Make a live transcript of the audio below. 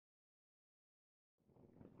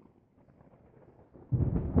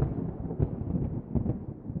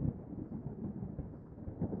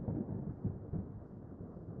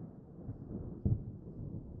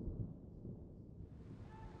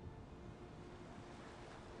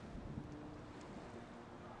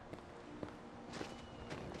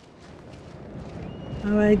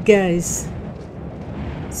Alright guys,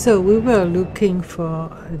 so we were looking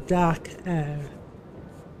for a dark elf.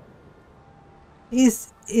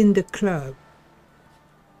 He's in the club.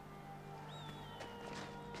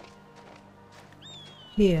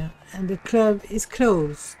 Here, and the club is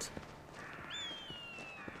closed.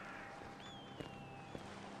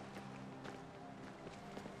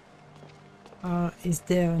 Is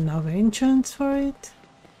there another entrance for it?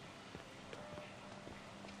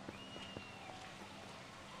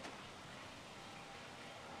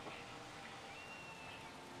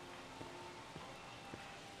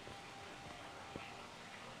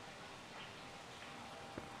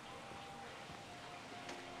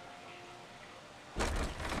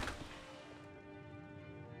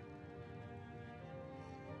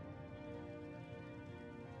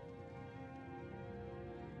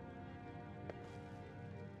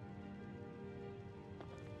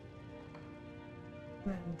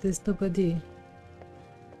 Well, there's nobody.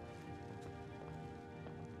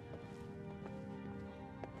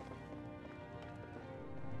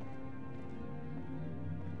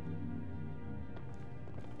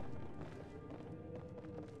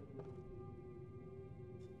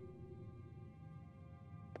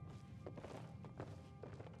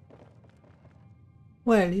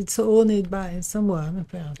 Well, it's owned by someone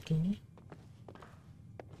apparently.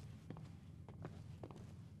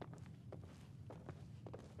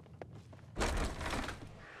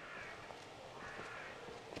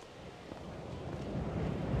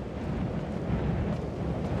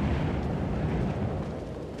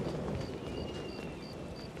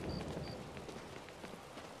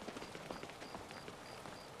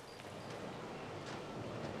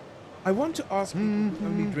 I want to ask people who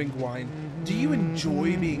only drink wine, do you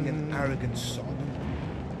enjoy being an arrogant sod?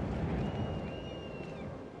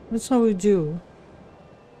 That's what we do.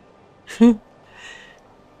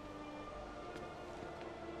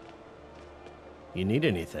 You need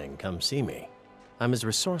anything, come see me. I'm as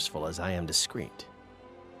resourceful as I am discreet.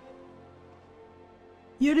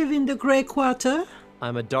 You live in the Grey Quarter?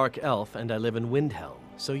 I'm a dark elf and I live in Windhelm,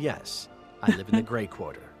 so yes, I live in the Grey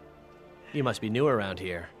Quarter. You must be new around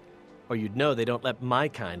here, or you'd know they don't let my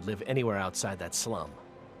kind live anywhere outside that slum.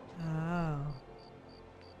 Oh.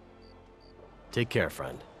 Take care,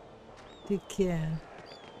 friend. Take care.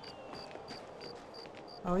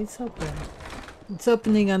 Oh, it's open. It's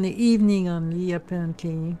opening on the evening only,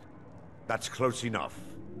 apparently. That's close enough.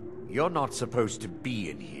 You're not supposed to be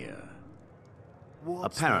in here.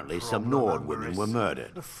 Apparently, some Nord women were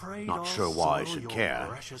murdered. Not sure why I should care.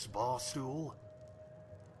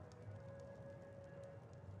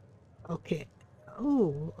 Okay.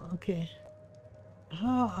 Oh, okay.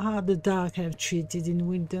 How are the dark have treated in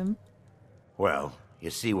Windham? Well, you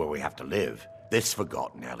see where we have to live. This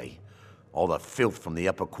forgotten alley. All the filth from the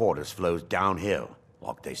upper quarters flows downhill,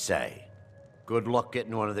 like they say. Good luck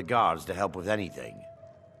getting one of the guards to help with anything.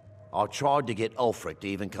 I tried to get Ulfric to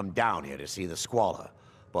even come down here to see the squalor,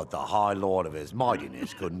 but the High Lord of his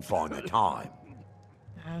mightiness couldn't find the time.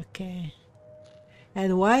 Okay.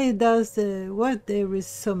 And why does what there is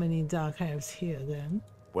so many dark elves here then?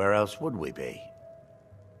 Where else would we be?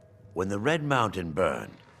 When the Red Mountain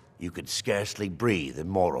burned, you could scarcely breathe in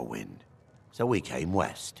Morrowind, so we came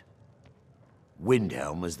west.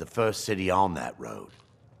 Windhelm was the first city on that road,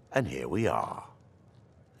 and here we are.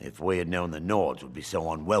 If we had known the Nords would be so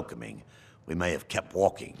unwelcoming, we may have kept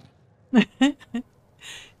walking. To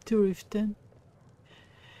Riften.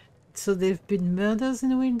 So there've been murders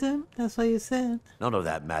in Windham? That's what you said? None of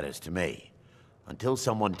that matters to me. Until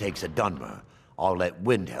someone takes a Dunmer, I'll let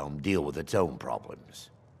Windhelm deal with its own problems.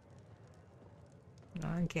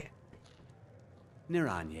 Okay.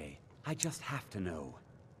 Niranye, I just have to know.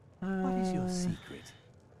 What is your secret?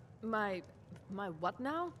 My what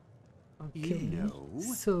now? Okay. You know,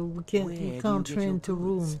 so we where can't do you rent get your a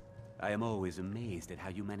room. goods? I am always amazed at how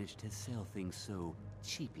you manage to sell things so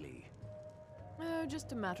cheaply. Oh,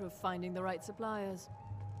 just a matter of finding the right suppliers.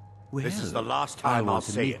 Well, This is the last time I I'll want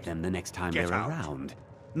to say meet it. them the next time Get they're out. around.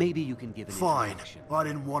 Maybe you can give an Fine. introduction. I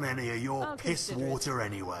didn't want any of your I'll piss consider it. water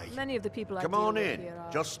anyway. Many of the people I Come deal on with in. here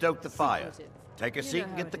are Just stoke the fire. secretive. Take a You seat know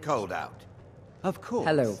and how get it the is. cold out. Of course.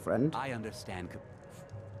 Hello, friend. I understand.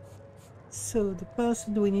 So the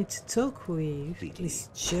person we need to talk with Completely. is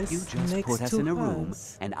just, You just next put us to in a room,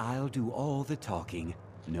 us. and I'll do all the talking.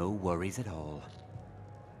 No worries at all.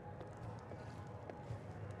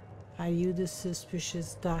 Are you the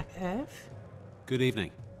suspicious dark elf? Good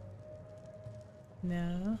evening.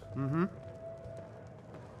 No. Mm-hmm.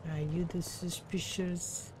 Are you the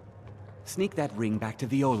suspicious? Sneak that ring back to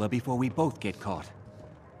Viola before we both get caught.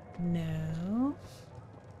 No.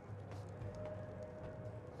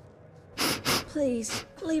 Please,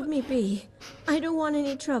 leave me be. I don't want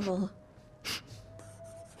any trouble.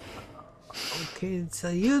 Okay, so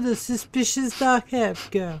you're the suspicious dark-haired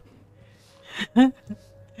girl.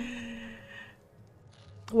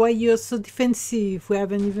 Why you're so defensive? We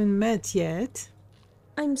haven't even met yet.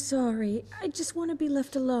 I'm sorry. I just want to be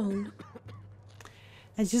left alone.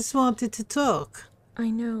 I just wanted to talk. I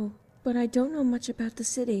know, but I don't know much about the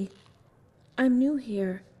city. I'm new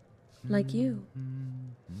here, like you.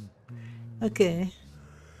 Okay.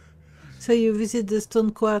 So you visit the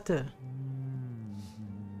Stone Quarter.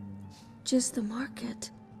 Just the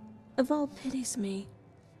market. Of all pities me.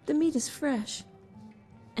 The meat is fresh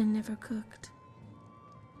and never cooked.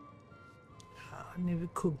 Never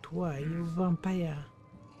cooked. Why? You're a vampire.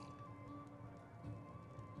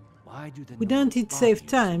 Why do the We don't Nords save bother you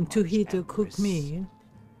time so to much, eat or cook Empress? meat.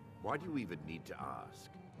 Why do you even need to ask?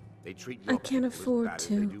 They treat I your can't people as afford bad as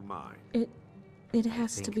to. they do mine. It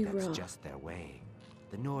has to Think be that's raw. just their way.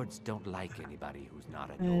 The Nords don't like anybody who's not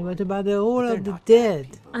a And Nord. what about the Hall But of they're the not bad Dead?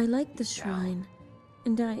 people. I like the Down. shrine,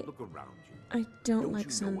 and Look around you. I don't Don't like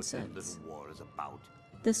you know what that sunsets. little war is about?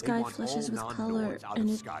 The They sky want flushes all with color, non-Nords out and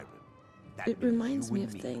of it Skyrim. That it means reminds you me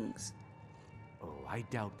and of things. Oh, I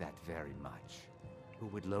doubt that very much. Who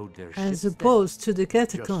would load their As ships opposed to the you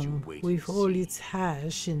catacomb wait with and all see. its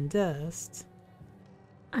ash and dust.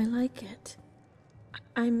 I like it.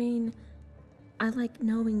 I mean, I like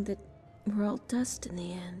knowing that we're all dust in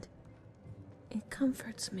the end. It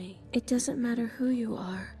comforts me. It doesn't matter who you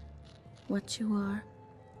are, what you are.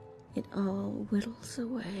 It all whittles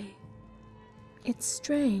away. It's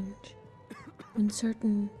strange when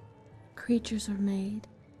certain creatures are made.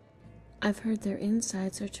 I've heard their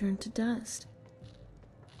insides are turned to dust,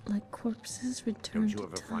 like corpses Don't returned you to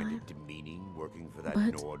ever find time. it demeaning working for that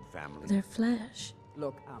But Nord family? their flesh,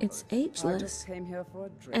 Look, it's Ambrose, I ageless, just came here for a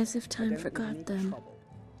drink. as if I time don't need forgot any them. trouble.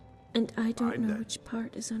 And I don't Fine know then. which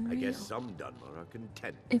part is I unreal. guess some Dunmer are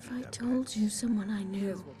content. to If eat I their told pets. you someone I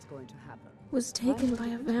Here's knew what's going to happen. was I'm taken going by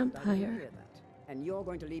to a pretend I didn't vampire, hear that, and you're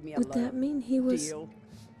going to leave me would alone. that mean he was Deal?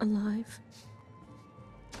 alive?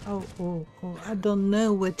 Oh, I don't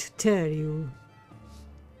know what to tell you.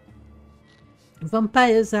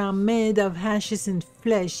 Vampires are made of ashes and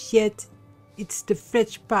flesh, yet it's the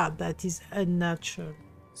flesh part that is unnatural.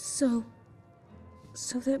 So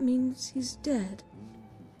that means he's dead.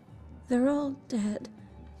 They're all dead,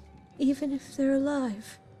 even if they're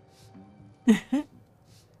alive.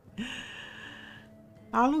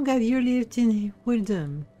 How long have you lived in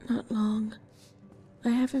Wildem? Not long. I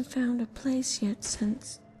haven't found a place yet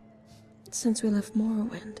since we left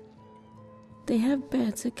Morrowind. They have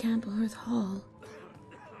beds at Candlehearth Hall,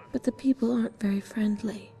 but the people aren't very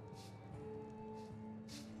friendly.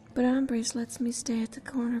 But Ambrose lets me stay at the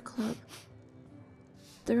corner club.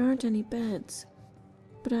 There aren't any beds,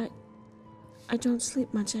 but I don't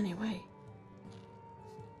sleep much anyway.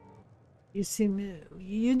 You seem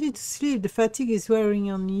you need to sleep. The fatigue is wearing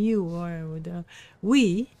on you. Or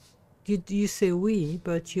you say we,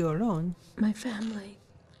 but you're alone. My family,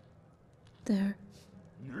 they're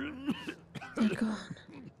gone.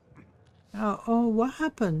 Oh, what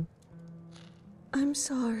happened? I'm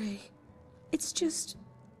sorry. It's just,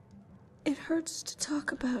 it hurts to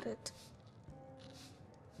talk about it.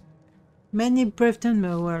 Many brave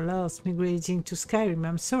Dunmer were lost migrating to Skyrim.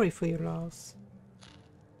 I'm sorry for your loss.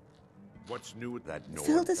 What's new with that Nord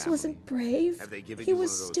Phildis family? wasn't brave. Have they given He you one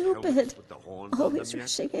was of those helmets stupid. with the horns on Always them yet?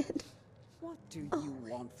 rushing in. What do you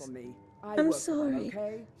want from me? I I'm work for them, sorry.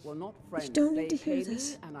 okay? We're not friends. don't need They to hear pay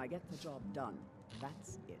this. me, and I get the job done.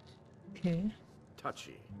 That's it. Okay.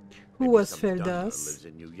 Touchy. Who Maybe was some Dunmer Feldas? lives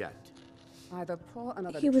in you yet. Either pour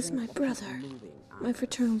another He was drink my or keep brother, moving, my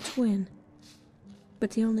fraternal twin.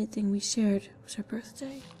 But the only thing we shared was our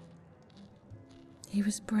birthday. He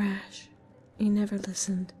was brash. He never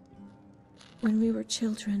listened. When we were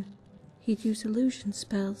children, he'd use illusion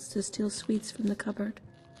spells to steal sweets from the cupboard.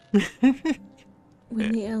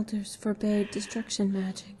 When the elders forbade destruction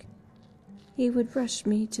magic, he would rush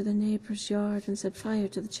me to the neighbor's yard and set fire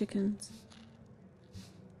to the chickens.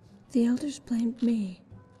 The elders blamed me.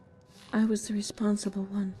 I was the responsible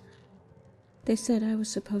one. They said I was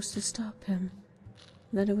supposed to stop him,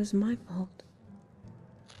 that it was my fault.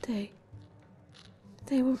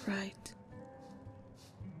 They were right.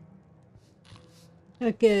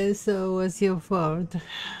 Okay, so it was your fault.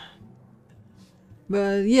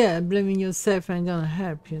 But yeah, blaming yourself ain't gonna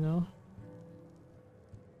help, you know.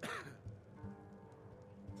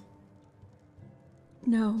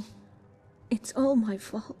 No, it's all my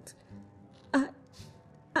fault.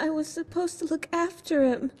 I was supposed to look after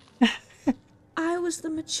him. I was the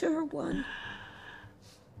mature one.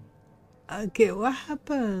 Okay, what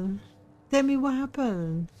happened? Tell me what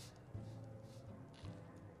happened.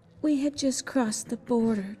 We had just crossed the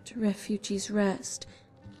border to Refugees' Rest.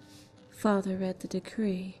 Father read the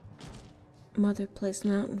decree. Mother placed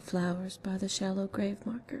mountain flowers by the shallow grave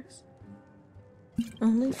markers.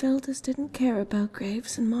 Only Feldus didn't care about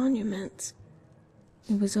graves and monuments.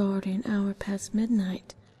 It was already an hour past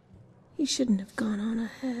midnight. He shouldn't have gone on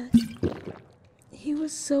ahead. He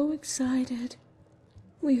was so excited.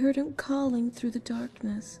 We heard him calling through the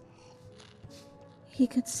darkness. He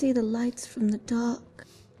could see the lights from the dock,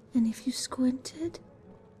 and if you squinted,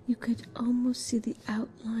 you could almost see the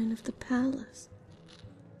outline of the palace.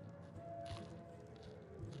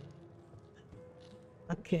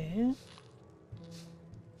 Okay.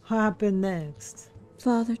 What happened next?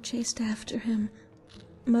 Father chased after him.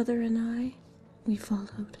 Mother and I, we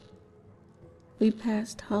followed. We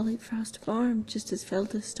passed Hollyfrost Farm just as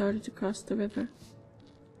Feldus started to cross the river.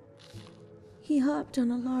 He hopped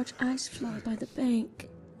on a large ice floe by the bank.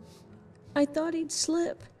 I thought he'd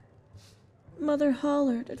slip. Mother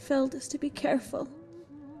hollered at Feldus to be careful.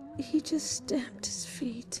 He just stamped his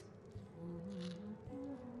feet.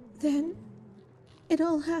 Then, it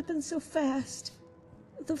all happened so fast.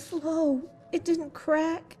 The floe, it didn't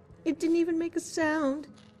crack. It didn't even make a sound.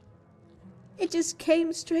 It just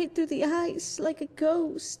came straight through the ice like a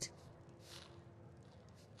ghost.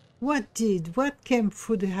 What did? What came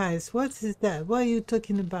through the ice? What is that? What are you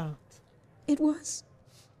talking about? It was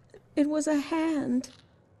a hand.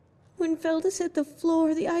 When Feldus hit the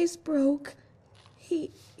floor, the ice broke.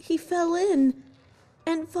 He fell in,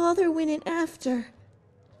 and Father went in after.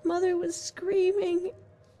 Mother was screaming,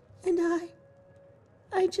 and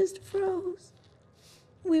I just froze.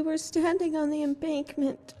 We were standing on the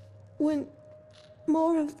embankment when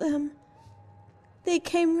more of them, they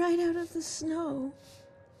came right out of the snow.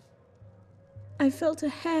 I felt a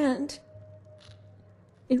hand.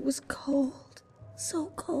 It was cold,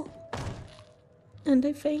 so cold, and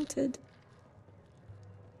I fainted.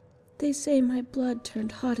 They say my blood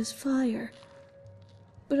turned hot as fire,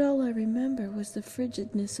 but all I remember was the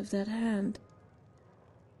frigidness of that hand.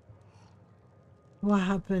 What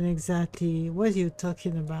happened exactly? What are you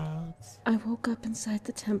talking about? I woke up inside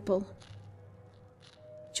the temple.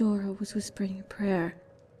 Jorah was whispering a prayer.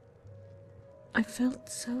 I felt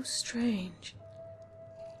so strange,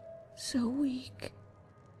 so weak.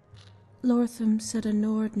 Lortham said a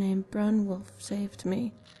Nord named Brunwolf saved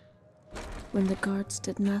me when the guards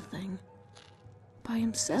did nothing. By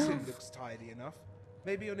himself. This looks tidy enough.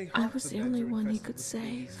 Maybe only I half was the beds only are one he infested could with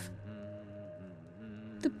fleas. save.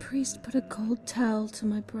 The priest put a cold towel to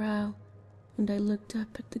my brow, and I looked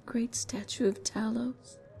up at the great statue of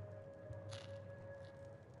Talos.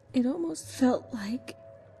 It almost felt like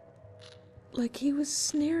he was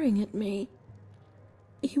sneering at me.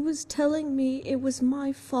 He was telling me it was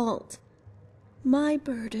my fault, my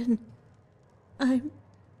burden. I'm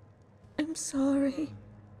sorry.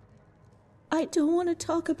 I don't want to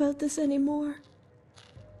talk about this anymore.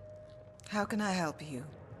 How can I help you?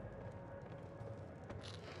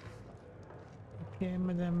 Okay,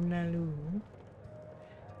 Madame Nalu.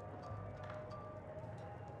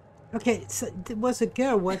 Okay, so there was a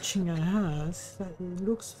girl watching a house.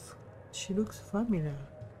 She looks familiar.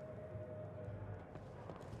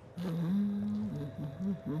 Where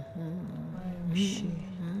is she?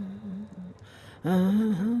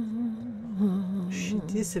 She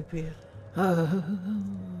disappeared.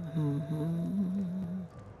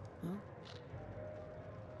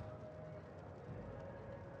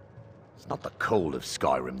 It's not the cold of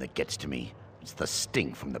Skyrim that gets to me. It's the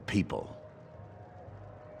stink from the people.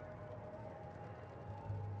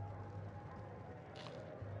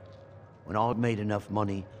 When I've made enough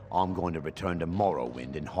money, I'm going to return to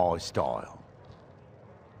Morrowind in high style.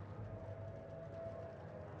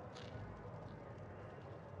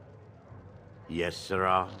 Yes,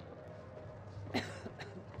 sirrah.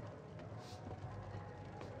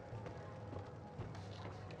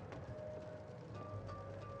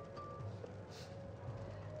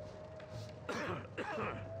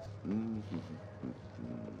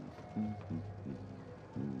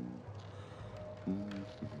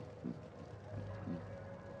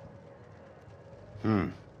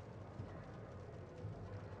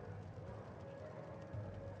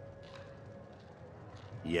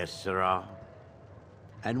 Yes, sirrah.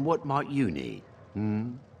 And what might you need?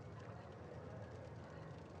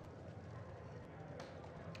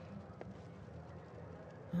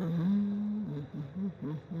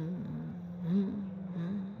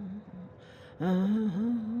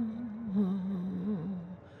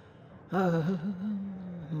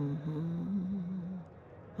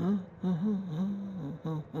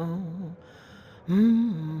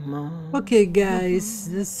 Okay,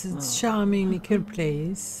 guys, this is charming little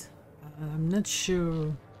place. I'm not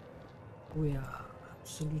sure we are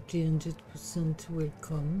absolutely 100%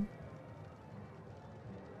 welcome.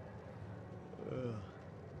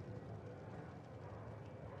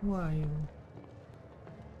 Who are you?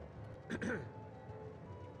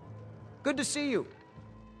 Good to see you.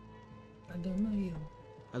 I don't know you.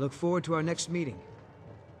 I look forward to our next meeting.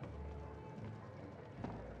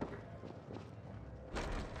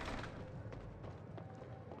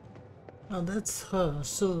 Oh, that's her.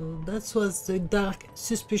 So that was the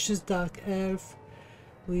suspicious dark elf.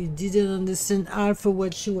 We didn't understand half of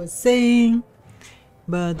what she was saying,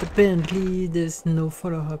 but apparently there's no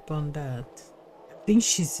follow-up on that. I think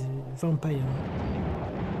she's a vampire.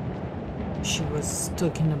 She was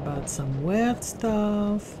talking about some weird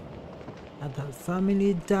stuff, that her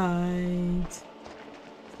family died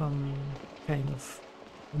from kind of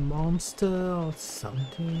a monster or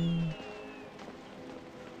something.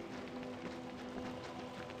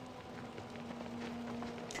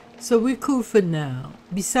 So we're cool for now.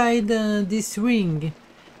 Beside this ring,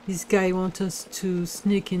 this guy wants us to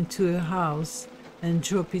sneak into a house and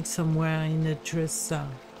drop it somewhere in a dresser.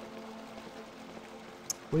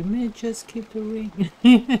 We may just keep the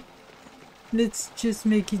ring. Let's just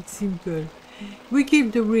make it simple. We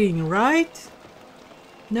keep the ring, right?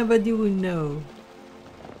 Nobody will know.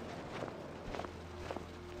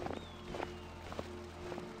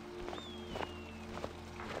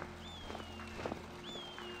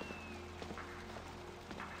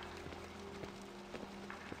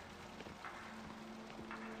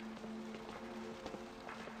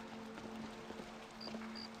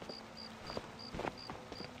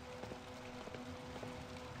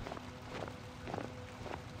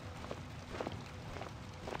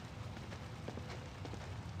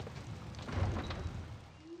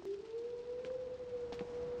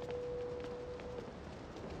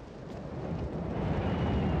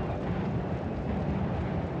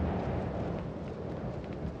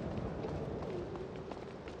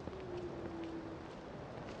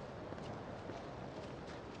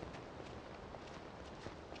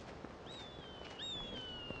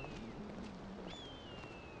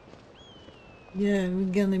 Yeah, we're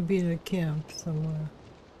gonna be in a camp somewhere.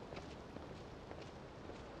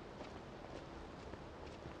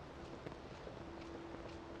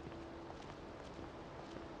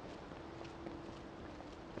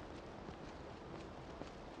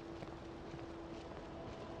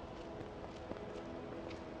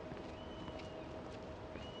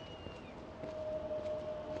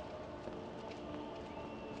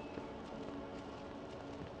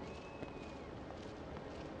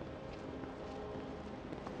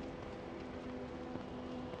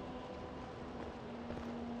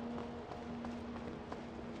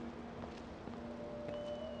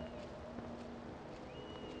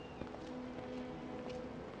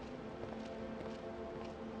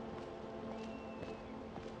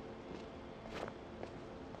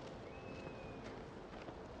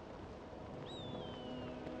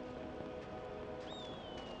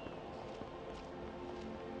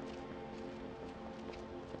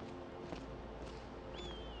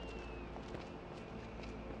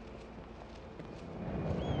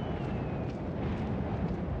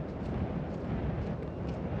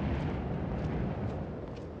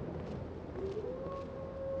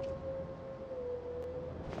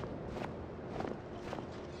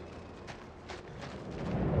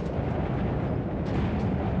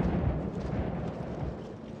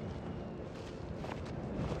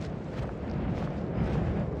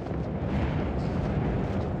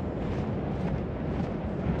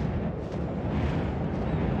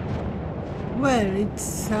 Well, it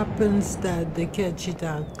happens that they catch it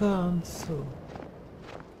out gone, so...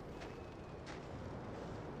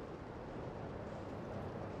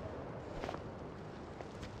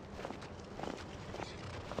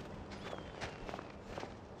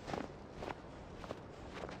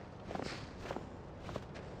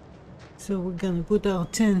 So we're gonna put our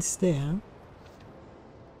tents there.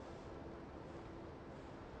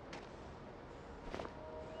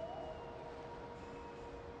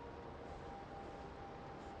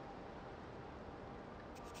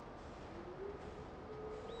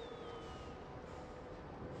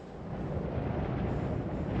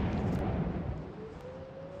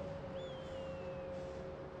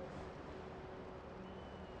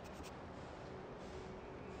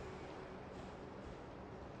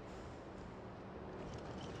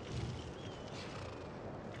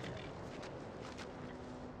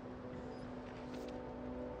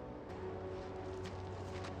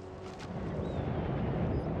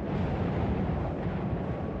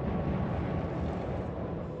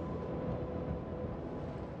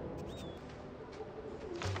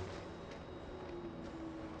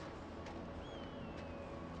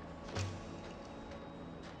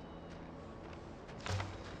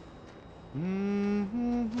 Okay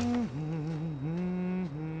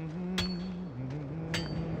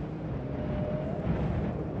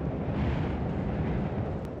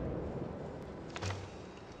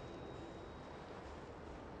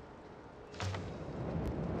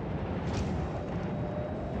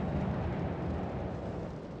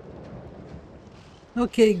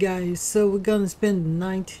guys, so we're gonna spend the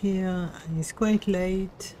night here. It's quite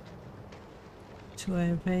late.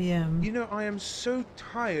 12 a.m. You know, I am so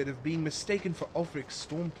tired of being mistaken for Ulfric's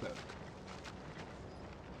Stormcloak.